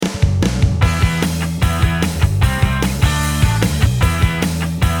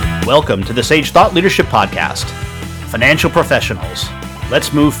Welcome to the Sage Thought Leadership Podcast. Financial professionals,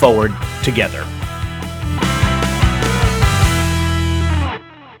 let's move forward together.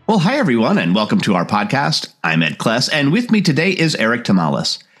 Well, hi, everyone, and welcome to our podcast. I'm Ed Kless, and with me today is Erik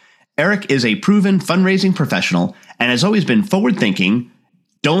Tomalis. Erik is a proven fundraising professional and has always been forward-thinking,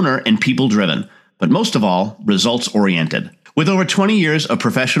 donor, and people-driven, but most of all, results-oriented. With over 20 years of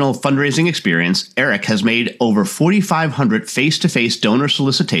professional fundraising experience, Erik has made over 4,500 face-to-face donor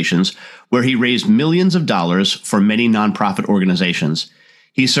solicitations where he raised millions of dollars for many nonprofit organizations.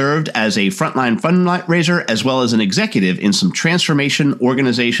 He served as a frontline fundraiser as well as an executive in some transformation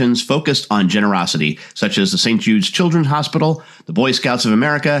organizations focused on generosity, such as the St. Jude's Children's Hospital, the Boy Scouts of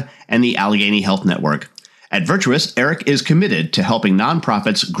America, and the Allegheny Health Network. At Virtuous, Erik is committed to helping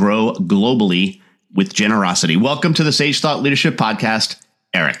nonprofits grow globally with generosity. Welcome to the Sage Thought Leadership Podcast,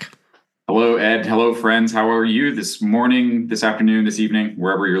 Erik. Hello, Ed. Hello, friends. How are you this morning, this afternoon, this evening,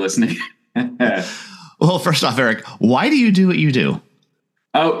 wherever you're listening? Well, first off, Erik, why do you do what you do?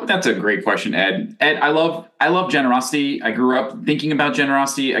 Oh, that's a great question, Ed. Ed, I love generosity. I grew up thinking about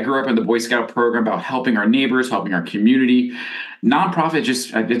generosity. I grew up in the Boy Scout program about helping our neighbors, helping our community. Nonprofit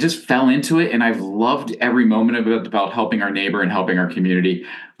just fell into it, and I've loved every moment of it about helping our neighbor and helping our community.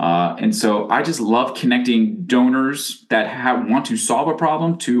 And so I just love connecting donors that want to solve a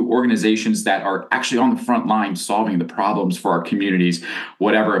problem to organizations that are actually on the front line solving the problems for our communities,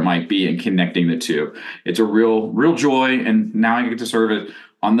 whatever it might be, and connecting the two. It's a real joy, and now I get to serve it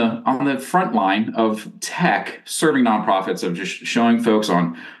on the front line of tech, serving nonprofits, of just showing folks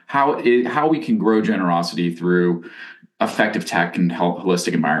on how we can grow generosity through effective tech and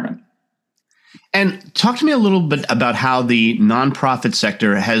holistic environment. And talk to me a little bit about how the nonprofit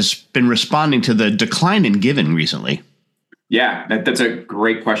sector has been responding to the decline in giving recently. Yeah, that's a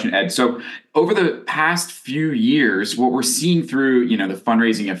great question, Ed. So over the past few years, what we're seeing through, the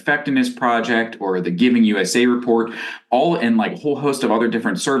Fundraising Effectiveness Project or the Giving USA report, all and like a whole host of other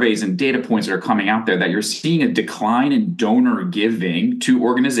different surveys and data points that are coming out there, that you're seeing a decline in donor giving to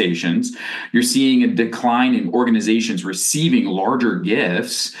organizations. You're seeing a decline in organizations receiving larger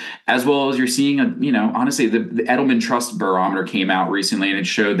gifts, as well as you're seeing honestly, the Edelman Trust Barometer came out recently, and it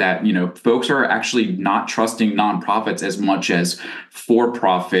showed that, folks are actually not trusting nonprofits as much as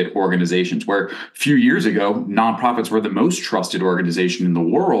for-profit organizations, where a few years ago, nonprofits were the most trusted organization in the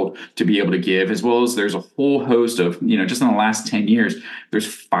world to be able to give, as well as there's a whole host of, just in the last 10 years, there's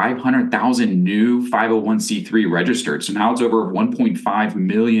 500,000 new 501c3 registered. So now it's over 1.5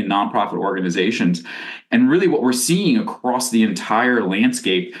 million nonprofit organizations. And really what we're seeing across the entire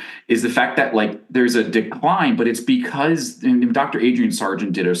landscape is the fact that there's a decline, but it's because, and Dr. Adrian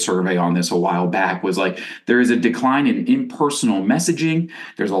Sargent did a survey on this a while back, was there is a decline in impersonal messaging.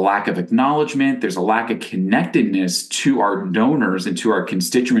 There's a lack of acknowledgement. There's a lack of connectedness to our donors and to our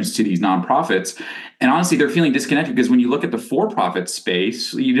constituents, to these nonprofits. And honestly, they're feeling disconnected because when you look at the for-profit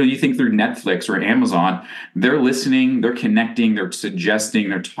space, you think through Netflix or Amazon, they're listening, they're connecting, they're suggesting,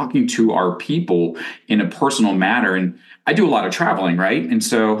 they're talking to our people in a personal manner. And I do a lot of traveling, right? And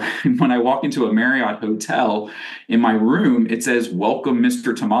so when I walk into a Marriott hotel, in my room, it says, "Welcome,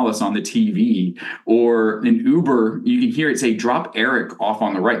 Mr. Tomalis" on the TV. Or in Uber, you can hear it say, "Drop Erik off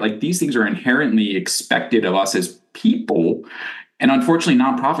on the right." These things are inherently expected of us as people. And unfortunately,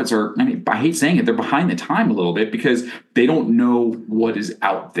 nonprofits are, I hate saying it, they're behind the time a little bit because they don't know what is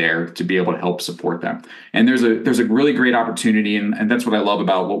out there to be able to help support them. And there's a really great opportunity, and that's what I love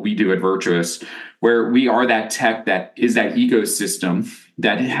about what we do at Virtuous, where we are that tech that is that ecosystem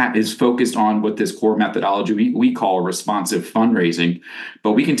that is focused on what this core methodology we call responsive fundraising.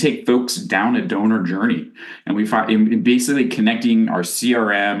 But we can take folks down a donor journey, and we find basically connecting our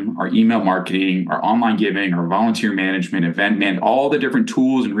CRM, our email marketing, our online giving, our volunteer management, event management, all the different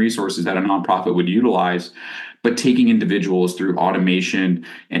tools and resources that a nonprofit would utilize, but taking individuals through automation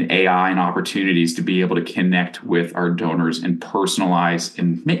and AI and opportunities to be able to connect with our donors and personalize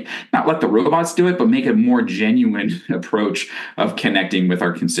and not let the robots do it, but make a more genuine approach of connecting with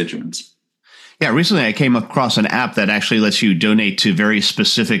our constituents. Yeah, recently I came across an app that actually lets you donate to very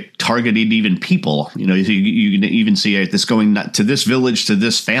specific targeted even people. You can even see this going to this village, to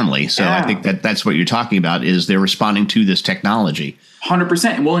this family. So yeah. I think that's what you're talking about, is they're responding to this technology.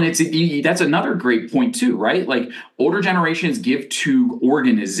 100%. Well, and that's another great point too, right? Older generations give to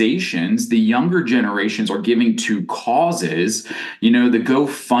organizations, the younger generations are giving to causes. The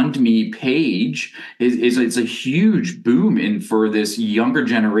GoFundMe page is a huge boom for this younger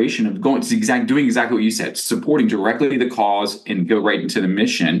generation of doing exactly what you said, supporting directly the cause and go right into the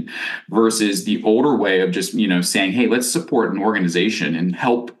mission, versus the older way of just saying, hey, let's support an organization and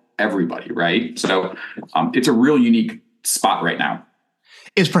help everybody, right? So it's a real unique spot right now.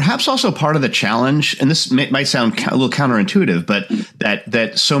 is perhaps also part of the challenge, and this might sound a little counterintuitive, but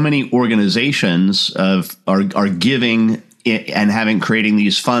that so many organizations are giving and creating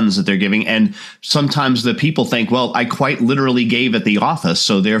these funds that they're giving, and sometimes the people think, well, I quite literally gave at the office,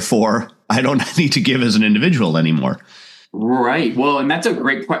 so therefore I don't need to give as an individual anymore. Right. Well, and that's a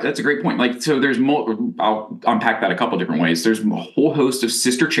great point. Like, so there's I'll unpack that a couple different ways. There's a whole host of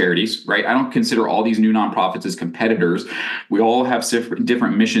sister charities, right? I don't consider all these new nonprofits as competitors. We all have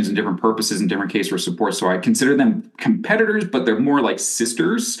different missions and different purposes and different case for support. So I consider them competitors, but they're more like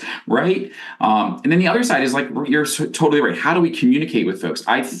sisters, right? And then the other side is like, you're totally right. How do we communicate with folks?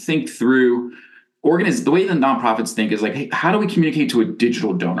 I think through the way the nonprofits think is like, hey, how do we communicate to a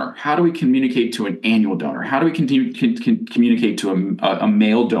digital donor? How do we communicate to an annual donor? How do we communicate to a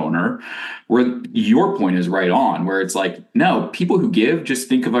male donor? Where your point is right on, where it's like, no, people who give just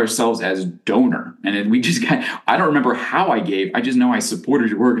think of ourselves as donor. And I don't remember how I gave. I just know I supported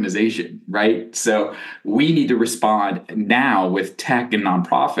your organization, right? So we need to respond now with tech and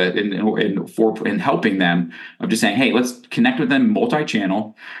nonprofit and helping them of just saying, hey, let's connect with them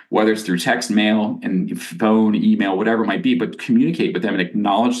multi-channel, whether it's through text, mail, and phone, email, whatever it might be, but communicate with them and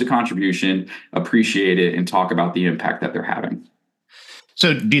acknowledge the contribution, appreciate it, and talk about the impact that they're having.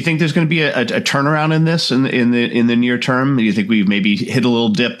 So do you think there's going to be a turnaround in this in the near term? Do you think we've maybe hit a little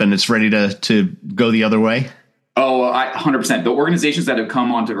dip and it's ready to go the other way? Oh, 100%. The organizations that have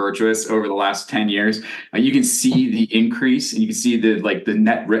come onto Virtuous over the last 10 years, you can see the increase, and you can see the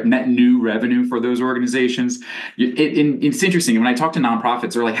net new revenue for those organizations. It's interesting. When I talk to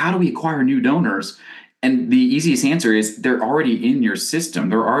nonprofits, they're like, how do we acquire new donors? And the easiest answer is they're already in your system.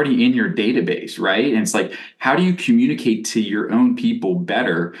 They're already in your database, right? And it's like, how do you communicate to your own people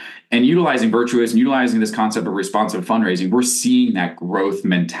better? And utilizing Virtuous and utilizing this concept of responsive fundraising, we're seeing that growth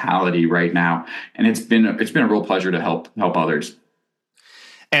mentality right now. And it's been a real pleasure to help others.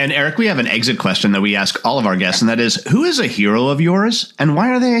 And Erik, we have an exit question that we ask all of our guests, and that is, who is a hero of yours and why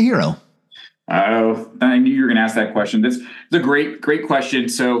are they a hero? Oh, I knew you were going to ask that question. That's a great question.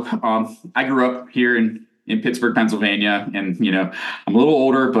 So I grew up here in Pittsburgh, Pennsylvania, and, I'm a little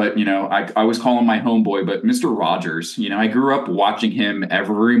older, but, I always call him my homeboy, but Mr. Rogers, I grew up watching him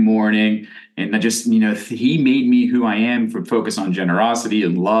every morning, and I just, he made me who I am, for focus on generosity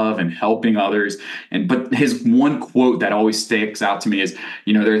and love and helping others. But his one quote that always sticks out to me is,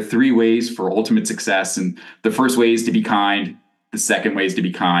 there are 3 ways for ultimate success. And the first way is to be kind. The second way is to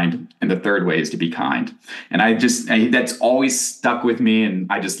be kind, and the third way is to be kind. And that's always stuck with me, and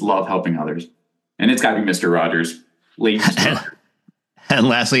I just love helping others. And it's got to be Mr. Rogers. Late Mr. Rogers. And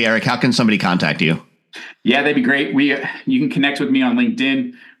lastly, Erik, how can somebody contact you? Yeah, that'd be great. You can connect with me on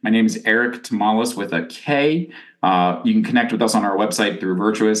LinkedIn. My name is Erik Tomalis with a K. You can connect with us on our website through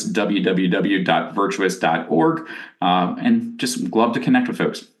Virtuous, www.virtuous.org, and just love to connect with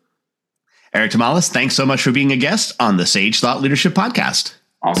folks. Erik Tomalis, thanks so much for being a guest on the Sage Thought Leadership Podcast.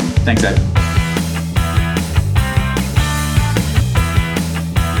 Awesome. Thanks, Ed.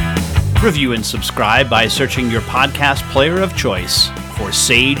 Review and subscribe by searching your podcast player of choice for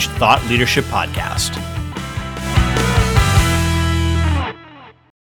Sage Thought Leadership Podcast.